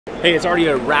Hey, it's already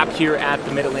a wrap here at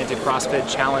the Mid-Atlantic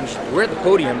CrossFit Challenge. We're at the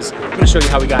podiums. I'm gonna show you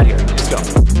how we got here. Let's go.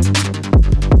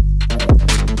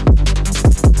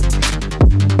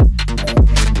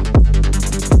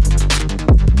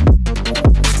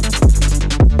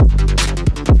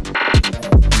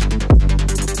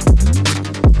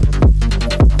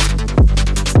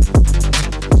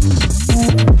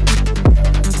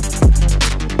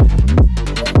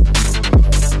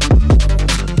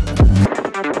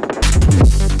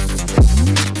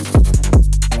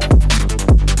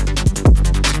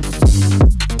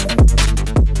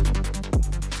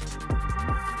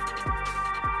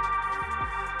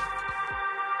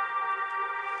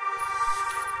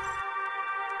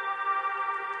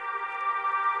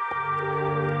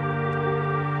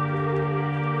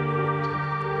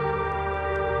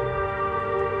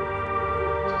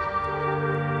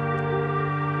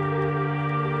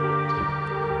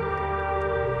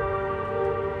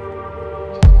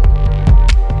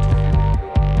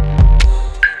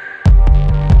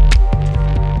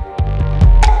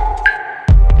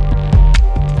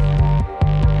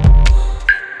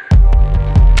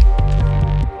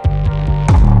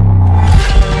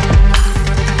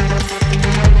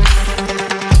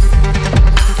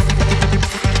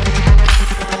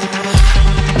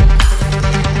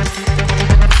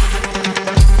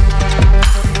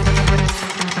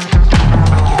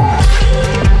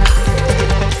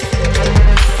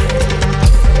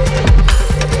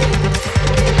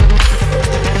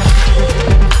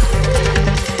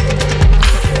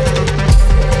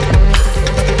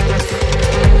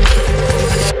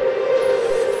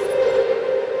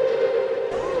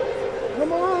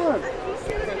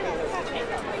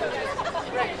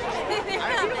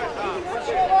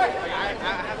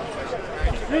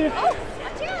 Hey, you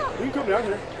can come down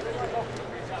here.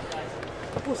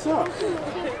 What's up?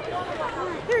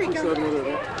 There you go.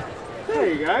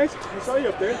 Hey guys, I saw you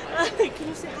up there. Can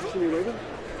you say hi? Can you wave?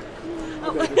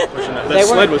 That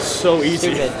sled was so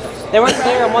easy. Stupid. They weren't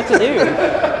clear on what to do.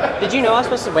 Did you know I was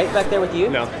supposed to wait back there with you?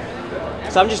 No.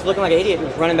 So I'm just looking like an idiot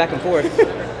running back and forth.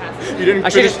 You didn't. I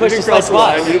should have pushed the sled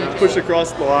twice. You didn't push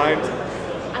across the line.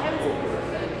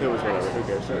 It was whatever. Who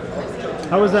cares?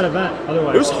 How was that event?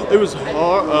 Otherwise, It was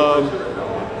hard.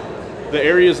 The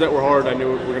areas that were hard, I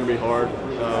knew were going to be hard.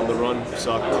 The run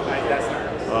sucked.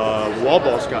 Wall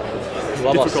balls got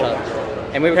difficult.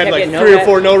 And we had kept like getting 3 or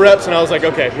 4 no reps, and I was like,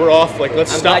 okay, we're off. Like,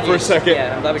 let's stop for a second.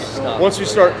 Yeah, I'm glad we just stopped. Once you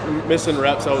start missing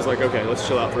reps, I was like, okay, let's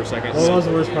chill out for a second. what was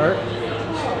the worst part?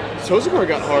 Tozakar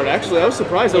got hard, actually. I was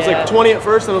surprised. I was like 20 at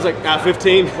first, and I was like,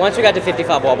 15. Once we got to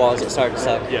 55 wall balls, it started to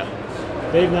suck. Yeah.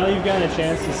 Dave, now you've gotten a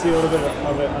chance to see a little bit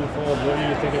of it unfold. What do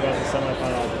you think about the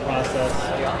semifinal process,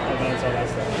 events, all that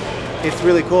stuff? It's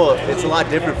really cool. It's a lot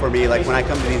different for me. Like when I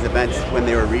come to these events, when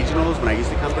they were regionals, when I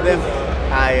used to come to them,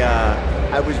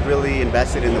 I was really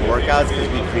invested in the workouts because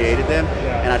we created them,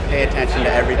 and I'd pay attention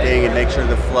to everything and make sure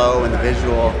the flow and the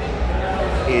visual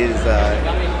is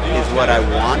what I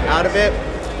want out of it.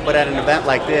 But at an event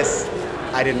like this,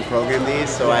 I didn't program these,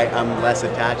 so I'm less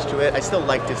attached to it. I still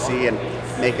like to see and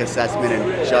make assessment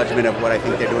and judgment of what I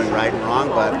think they're doing right and wrong,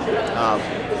 but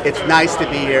it's nice to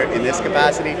be here in this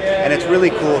capacity, and it's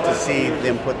really cool to see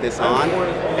them put this on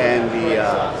and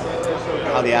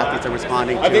how the athletes are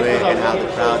responding to it and how the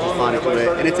crowd's responding to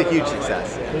it, and it's a huge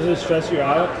success. Does it stress you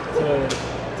out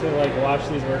to like watch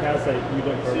these workouts that you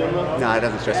didn't program? No, it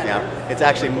doesn't stress me out. It's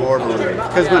actually more motivating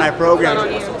because when I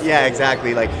program, yeah,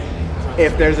 exactly. Like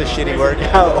if there's a shitty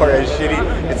workout or a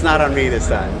shitty, it's not on me this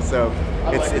time. So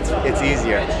it's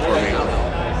easier for me.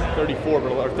 34,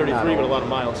 or 33, but a lot of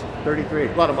miles. 33.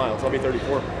 A lot of miles. I'll be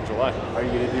 34 in July. Are you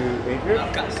gonna do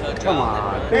Adrian? Come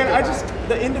on. Man,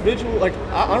 the individual, like,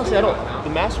 honestly, the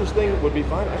Masters thing would be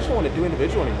fine. I just don't want to do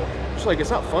individual anymore. Just like, it's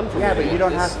not fun for me. Yeah, but you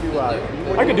don't have to.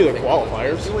 I could do the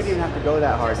qualifiers. You wouldn't even have to go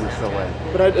that hard and still win.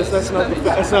 But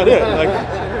that's not it. Like,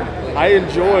 I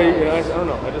enjoy, I don't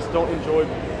know. I just don't enjoy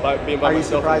being by myself. Are you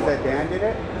surprised that Dan did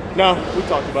it? No, we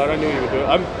talked about it. I knew he would do it.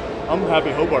 I'm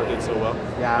happy Hobart did so well.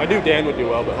 Yeah. I knew Dan would do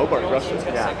well, but Hobart crushed it.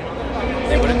 Yeah.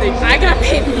 I got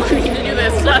paid money to do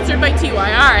this. Sponsored by TYR.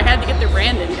 I had to get the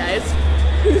Brandon guys.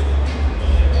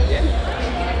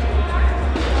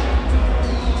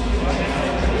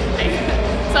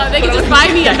 So if they could just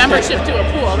buy me a membership to a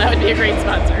pool, that would be a great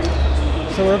sponsor.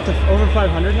 So we're up to over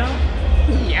 500 now?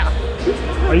 Yeah.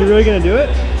 Are you really gonna do it?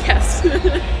 Yes.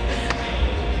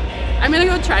 I'm gonna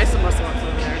go try some muscle ups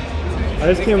over there.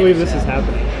 I just can't believe this is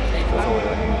happening.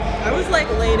 I was like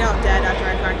laid out dead after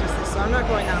I practiced this, so I'm not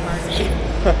going out of Marcy.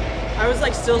 I was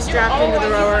like still strapped into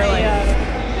the rower,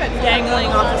 like dangling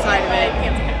off the side of it.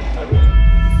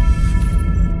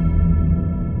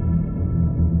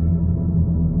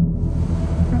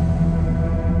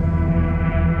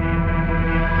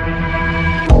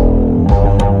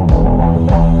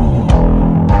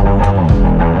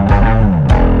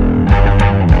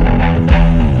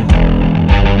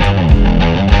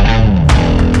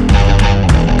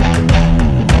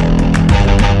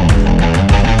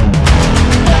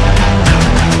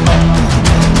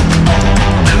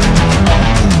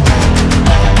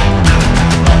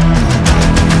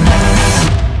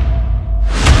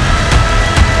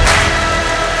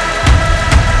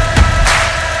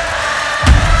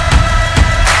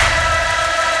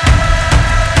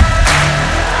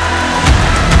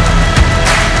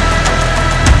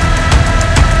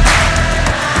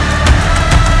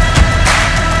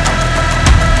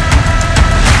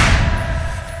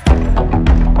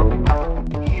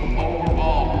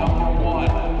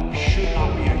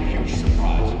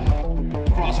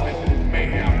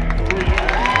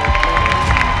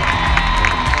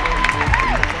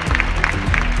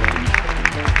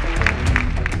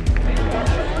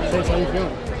 Thanks, how you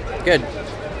feeling? Good.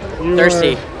 You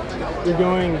Thirsty. You're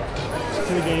going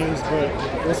to the games, but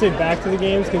let's say back to the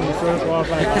games because you sort of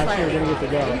qualified last year, you're going to get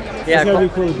to go. Yeah, It's going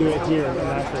to be cool to do it here in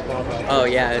Nashville qualified. Oh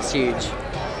yeah, it's huge.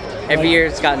 Every year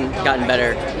it's gotten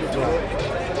better.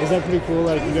 Yeah. Is that pretty cool?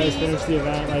 Like you guys finished the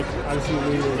event, like obviously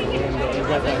you win, but you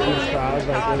got that huge crowd,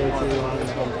 like really cheering on in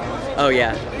the hometown. Oh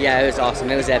yeah, it was awesome.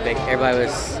 It was epic. Everybody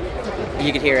was,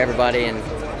 you could hear everybody, and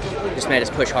just made us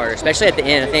push harder. Especially at the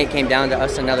end, I think it came down to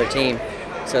us and another team,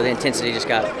 so the intensity just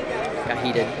got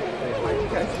heated.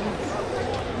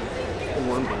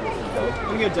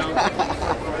 We get down.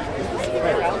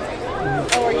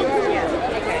 Oh, are you? Yeah.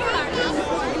 Okay.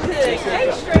 Hey,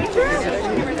 stranger.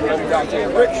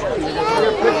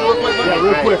 Yeah,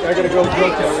 real quick. I gotta go.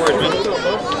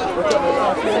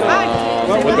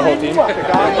 With the whole team?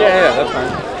 Yeah, that's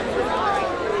fine.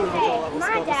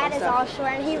 My dad is all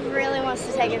short and he really wants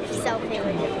to take a selfie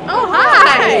with you. Oh,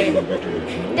 hi!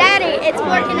 Daddy, it's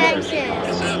Poor Connection.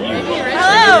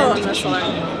 Hello!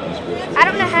 I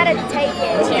don't know how to take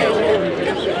it.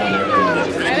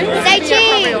 Say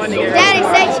cheese! Daddy,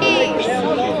 say cheese!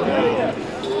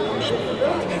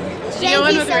 Did you go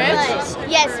in with Rich? Much.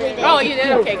 Yes, we did. Oh, you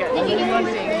did? Okay, good. Did you get one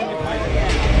with Rich?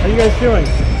 How you guys feeling?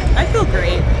 I feel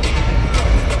great.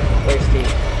 Thirsty.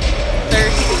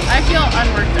 I feel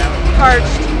unworked out.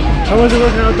 Parched. How was it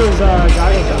working out with those goggles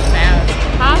on? Bad.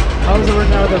 Huh? How was it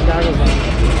working out with those goggles on?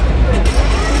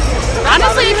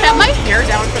 Honestly, I kept my hair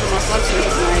down for the muscle-ups, so it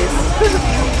was nice.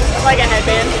 Like a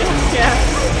headband. Yeah.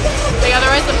 Like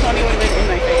otherwise the pony would have been in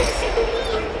my face.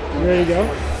 You ready to go?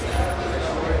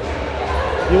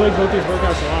 You like both these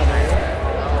workouts a lot, right?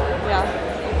 Yeah.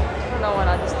 I don't know what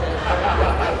I just did.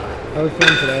 How are you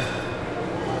feeling today?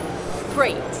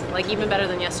 Great, like even better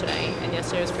than yesterday, and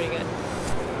yesterday was pretty good.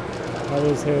 How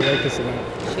does Haley like this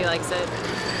event? She likes it.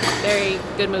 Very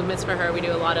good movements for her. We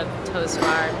do a lot of toes to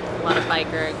bar, a lot of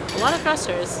biker, a lot of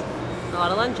thrusters, a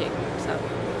lot of lunging. So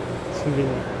It's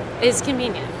convenient. it's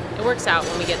convenient. It works out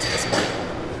when we get to this point.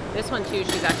 This one too,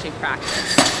 she's actually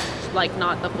practiced. Like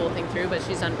not the full thing through, but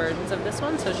she's done versions of this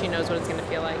one, so she knows what it's going to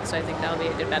feel like. So I think that'll be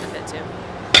a good benefit too.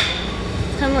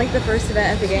 It's kind of like the first event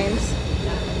at the games.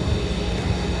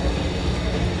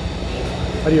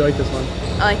 How do you like this one?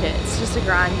 I like it. It's just a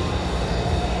grind.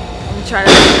 You try to,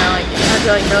 you have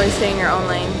to really stay in your own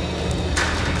lane.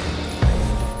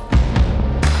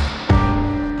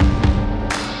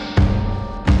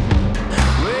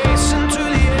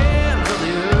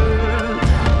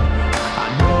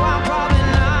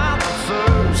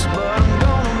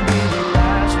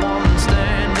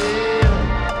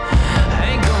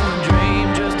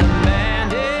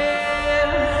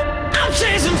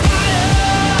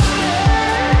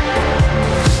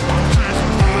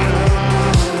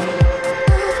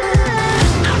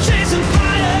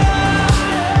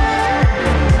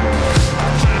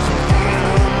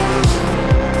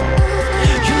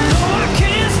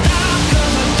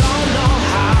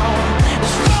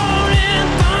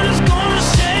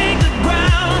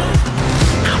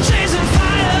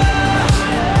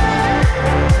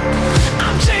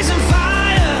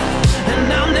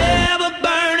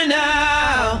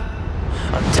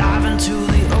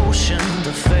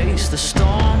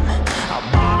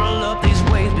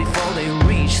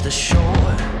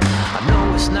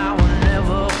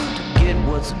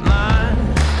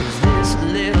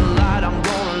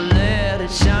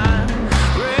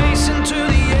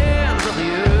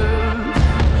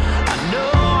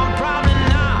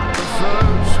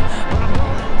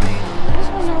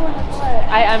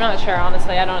 I'm not sure,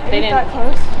 honestly. I don't. They didn't. That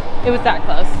close? It was that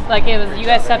close. Like it was. You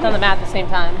guys stepped on the mat at the same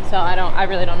time, so I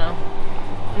really don't know.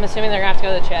 I'm assuming they're gonna have to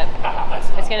go to the chip.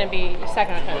 It's gonna be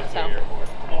second or third, so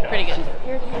pretty good.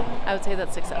 I would say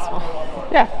that's successful.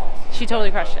 Yeah. She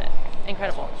totally crushed it.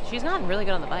 Incredible. She's gotten really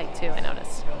good on the bike too. I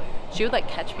noticed. She would like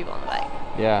catch people on the bike.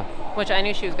 Yeah. Which I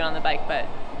knew she was good on the bike, but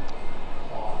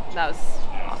that was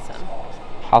awesome.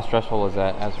 How stressful was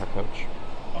that as her coach?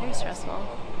 Very stressful,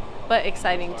 but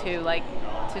exciting too. Like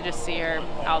to just see her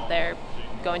out there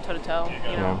going toe to toe.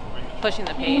 You know, pushing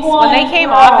the pace. When they came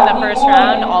off in the first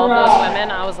round, all of those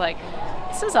women, I was like,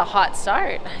 this is a hot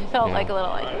start. I felt like a little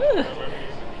like, ooh,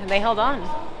 and they held on.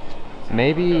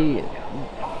 Maybe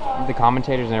the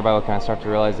commentators and everybody will kind of start to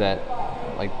realize that,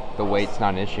 like, the weight's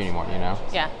not an issue anymore, you know?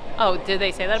 Yeah. Oh, did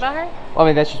they say that about her? Well, I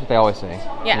mean, that's just what they always say.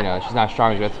 Yeah. You know, she's not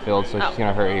strong as with the field, so she's going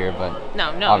to hurt here, but no,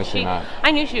 obviously not.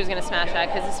 I knew she was going to smash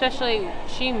that because especially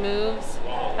she moves.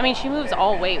 I mean, she moves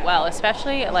all weight well,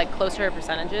 especially like close to her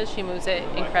percentages. She moves it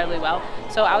incredibly well.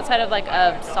 So outside of like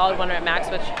a solid 1 rep max,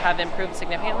 which have improved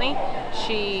significantly,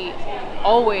 she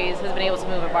always has been able to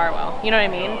move a bar well. You know what I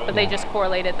mean? But they just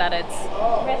correlated that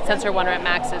it's since her 1 rep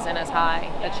max isn't as high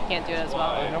that she can't do it as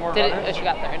well. She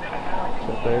got third.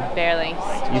 Barely.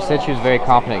 You said she was very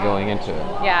confident going into it.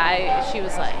 Yeah, she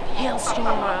was like, hailstorm.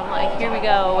 I'm like, here we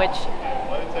go, which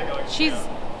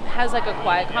has like a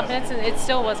quiet confidence, and it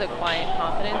still was a quiet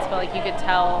confidence, but like you could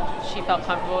tell she felt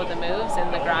comfortable with the moves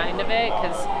and the grind of it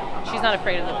because she's not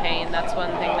afraid of the pain. That's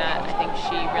one thing that I think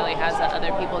she really has that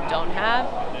other people don't have,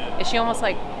 is she almost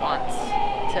like wants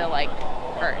to like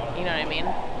hurt, you know what I mean?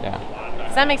 Yeah.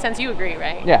 Does that make sense? You agree,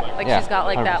 right? Yeah. Like yeah, she's got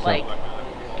like 100%. that like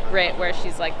grit where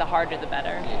she's like the harder the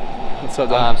better. What's up,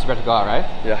 Don? So about to go out, right?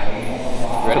 Yeah.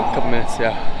 Ready? A couple minutes,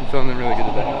 yeah. I'm feeling really good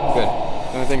today. Good.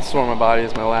 The only thing sore on my body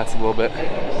is my lats a little bit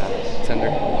tender.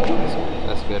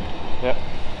 That's good. Yep.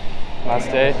 Last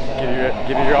day,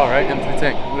 give it your all, right? Empty the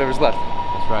tank, whatever's left.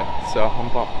 That's right. So I'm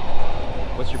pumped.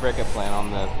 What's your breakup plan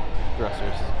on the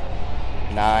thrusters?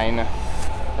 9,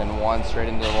 then 1 straight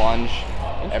into the lunge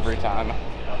every time.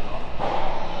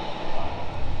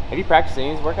 Have you practiced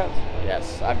any of these workouts?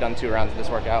 Yes, I've done 2 rounds of this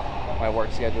workout. My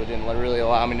work schedule didn't really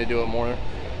allow me to do it more.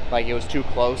 Like, it was too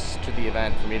close to the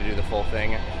event for me to do the full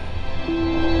thing.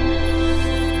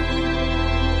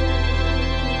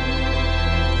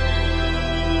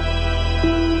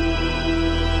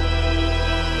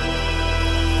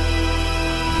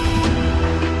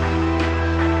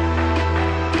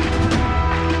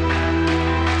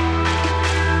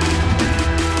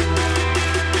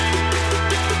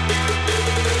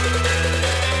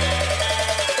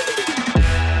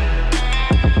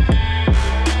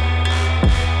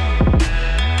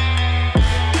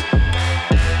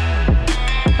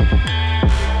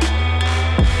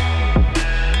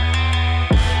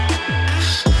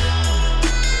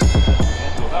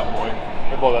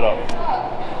 Blow that up.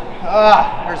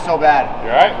 Hurts so bad. You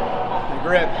alright? The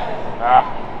grip, Ah.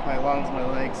 my lungs, my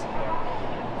legs.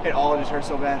 It all just hurts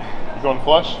so bad. You going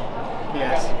flush?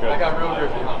 Yes. Good. I got real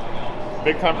grippy.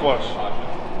 Big time flush.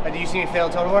 Do you see me fail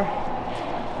total war?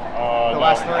 The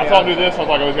last 3. I saw him do this. I was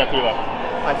like, oh, he's got 3 left.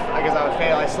 I guess I would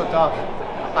fail. I slipped off.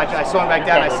 I saw him back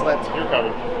down. I slipped. You're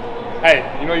covered. Hey,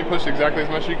 you know you pushed exactly as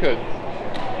much as you could.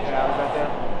 Yeah, I was right there.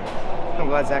 I'm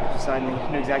glad Zach was beside me.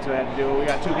 He knew exactly what I had to do. We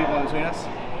got 2 people in between us.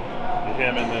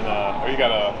 Him and then, you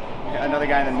got another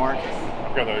guy and then Mark. I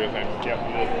forgot the other name. Yep,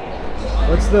 you did.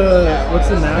 What's the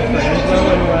math for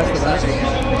Angelo in the last event?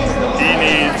 He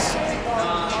needs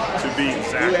to beat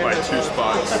Zach by 2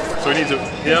 spots. So he needs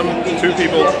him, 2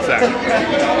 people, Zach.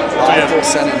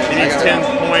 So he needs 10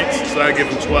 points, so I give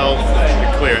him 12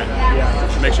 to clear it.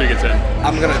 Make sure he gets in.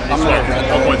 I'm gonna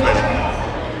 12 points, baby.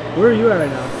 Where are you at right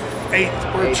now?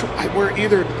 8th. We're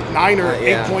either 9 or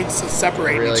 8 points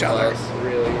separate really each other. Close.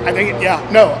 I think,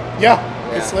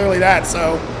 it's literally that.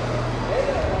 So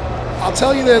I'll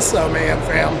tell you this though, man,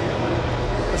 fam,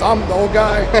 because I'm the old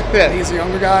guy and he's the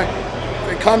younger guy.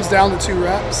 If it comes down to 2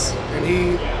 reps and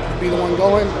he would be the one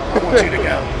going, I want you to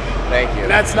go. Thank you.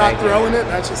 And that's not throwing it.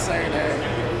 That's just saying, hey,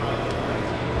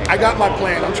 I got my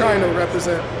plan. I'm trying to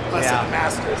represent us at the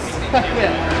Masters.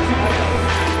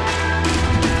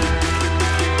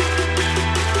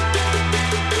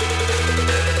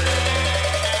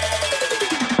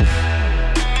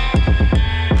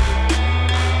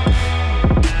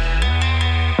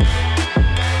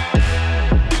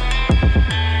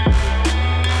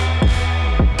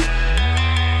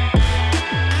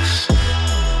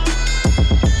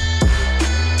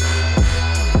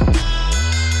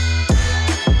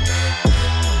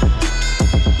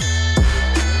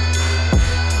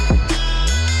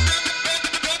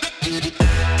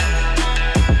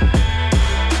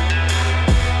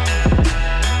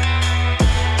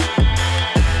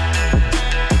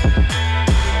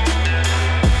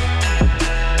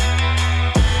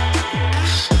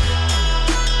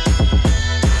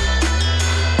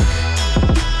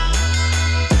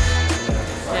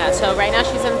 So right now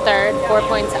she's in 3rd, 4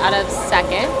 points out of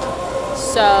 2nd.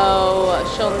 So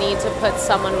she'll need to put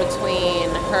someone between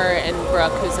her and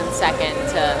Brooke, who's in 2nd,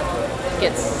 to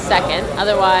get 2nd.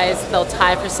 Otherwise, they'll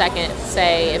tie for 2nd.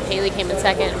 Say if Haley came in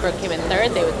 2nd and Brooke came in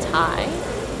 3rd, they would tie.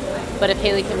 But if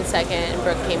Haley came in 2nd and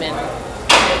Brooke came in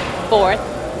 4th,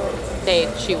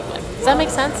 she would win. Does that make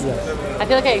sense? Yes. I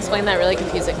feel like I explained that really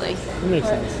confusingly. It makes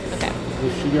sense. Okay.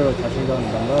 Will she go touch and go on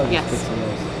dumbbell? Yes.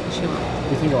 She will. Do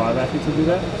you think a lot of athletes will do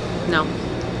that? No.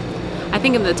 I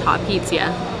think in the top heats,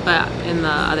 yeah, but in the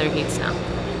other heats, no.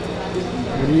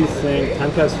 What do you think?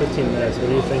 Time cap's 15 minutes. What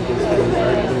do you think is going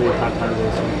to be top time of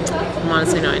this one?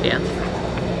 Honestly, no idea.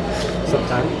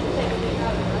 Sometime.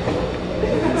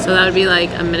 So that would be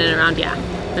like a minute around, yeah,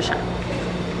 for sure.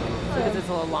 Because it's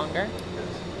a little longer.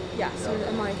 Yeah, so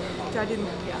I'm like, do I do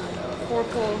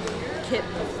 4-pull, kip,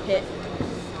 hit?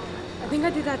 I think I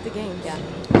did that at the games. Yeah.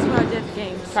 That's what I did at the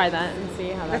games. Try that and see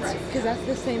how that works. Because that's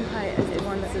the same height as the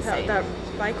one that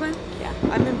bike went. Yeah.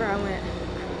 I remember I went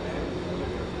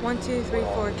 1, 2, 3,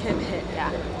 4, kip, hit.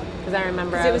 Yeah. Because I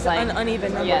remember it was like, an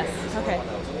uneven number. Yes. Okay.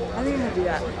 I think I'm gonna do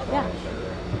that. Yeah.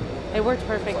 It worked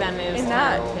perfect then. It was and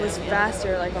that was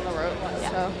faster, like on the rope.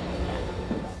 Yeah. So.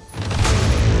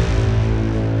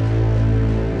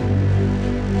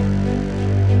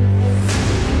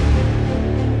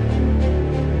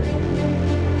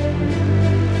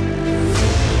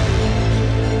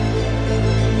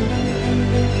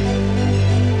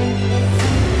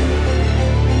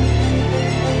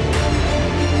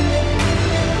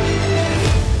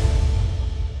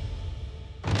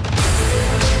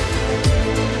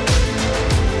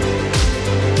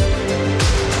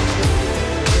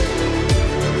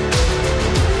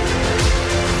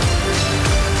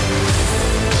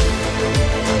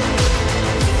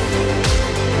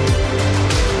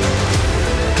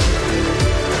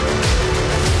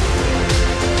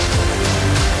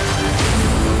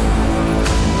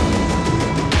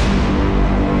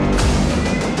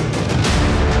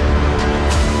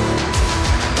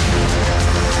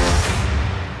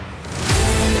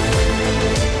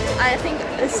 I think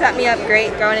this set me up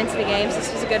great going into the games.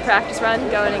 This was a good practice run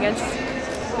going against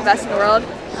the best in the world.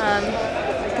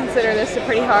 I consider this a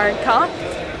pretty hard comp,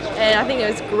 and I think it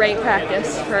was great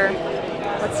practice for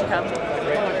what's to come.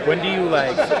 When do you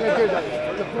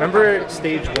remember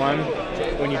stage 1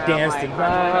 when you danced and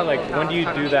when do you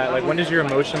do that? Like when does your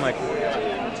emotion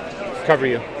cover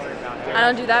you? I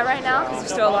don't do that right now because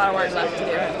there's still a lot of work left to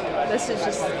do. This is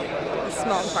just a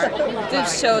small part to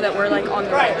show that we're on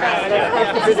the right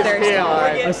path. This is very small.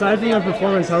 Aside from your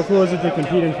performance, how cool is it to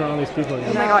compete in front of all these people?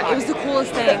 Oh my god, it was the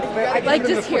coolest thing.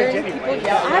 Just hearing people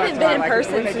yell. I haven't been in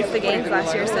person since the games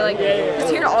last year, so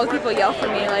just hearing all the people yell for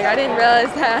me, I didn't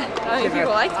realize that how many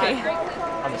people liked me.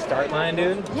 On the start line,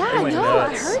 dude? Yeah, they went I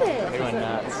nuts. heard it. They went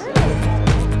nuts.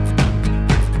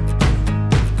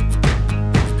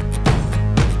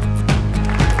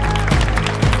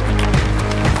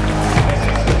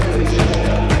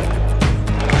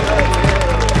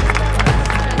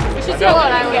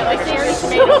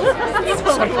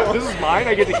 This is mine?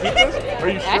 I get to keep this? Are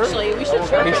you sure? Actually, we should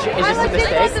try. Is this a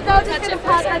mistake?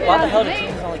 Why the hell did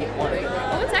teams only get one?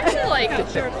 Oh, it's actually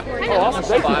Oh, awesome.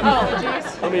 Thank you.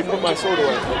 Let me put my sword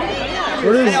away. I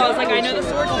was I know the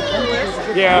sword's the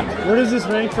coolest. Yeah. Where does this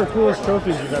rank for coolest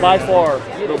trophies you've ever By had? far,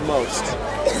 the most.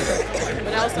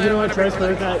 You don't want to try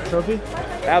for that trophy?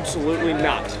 Absolutely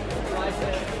not.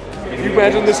 Can you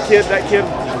imagine that kid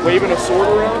waving a sword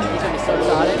around?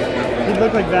 He'd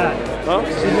look like that. Huh?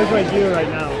 He'd look like you right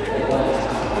now.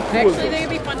 Actually, I think it'd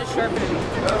be fun to sharpen it.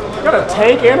 You got a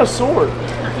tank and a sword.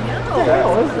 What the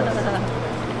hell is this?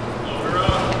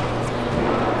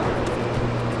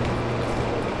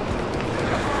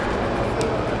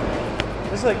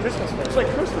 This is like Christmas. It's like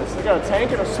Christmas. They got a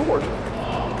tank and a sword.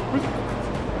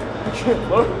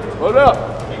 Load it up.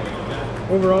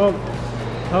 Overall,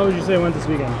 how would you say it went this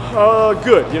weekend?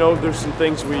 Good. There's some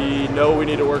things we know we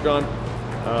need to work on.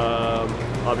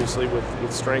 Obviously,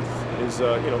 with strength is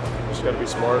just got to be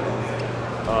smart.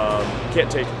 Can't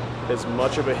take as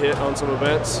much of a hit on some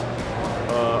events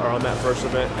or on that first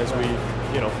event as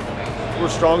we're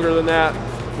stronger than that.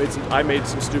 I made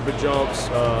some stupid jumps.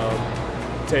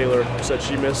 Taylor said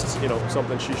she missed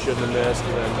something she shouldn't have missed,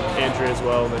 and then Andrea as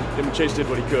well. And then Chase did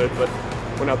what he could, but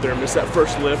went out there and missed that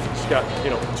first lift. Just got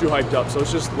too hyped up. So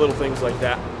it's just little things like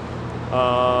that.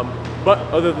 But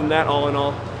other than that, all in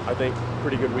all, I think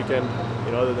pretty good weekend.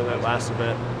 Other than that last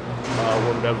event,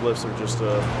 warm deadlifts are just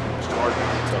hard.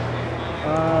 So.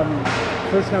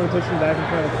 First competition back in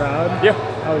front of the crowd. Yeah.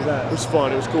 How was that? It was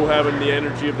fun. It was cool having the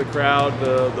energy of the crowd,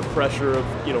 the pressure of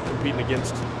competing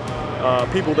against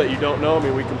people that you don't know. I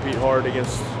mean, we compete hard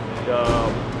against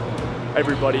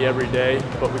everybody every day,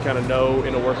 but we kind of know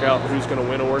in a workout who's going to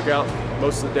win a workout.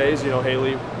 Most of the days,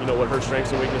 Haley, what her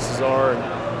strengths and weaknesses are,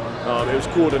 and it was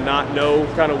cool to not know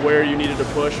kind of where you needed to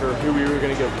push or who we were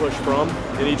going to get pushed from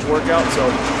in each workout. So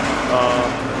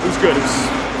it was good. It's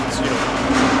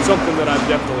something that I've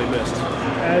definitely missed.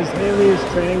 As Haley's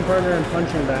training partner and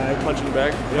punching bag.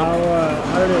 Yep.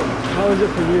 How is it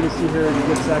for you to see her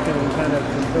get second and kind of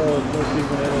control those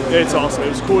people in Italy? It's awesome. It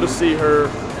was cool to see her,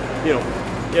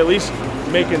 at least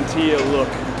making Tia look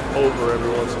over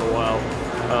every once in a while.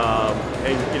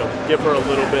 and give her a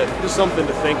little bit, just something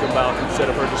to think about instead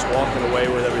of her just walking away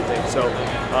with everything. So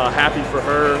happy for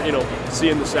her,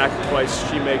 seeing the sacrifice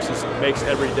she makes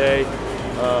every day,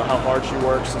 how hard she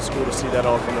works. It's cool to see that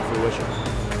all come to fruition.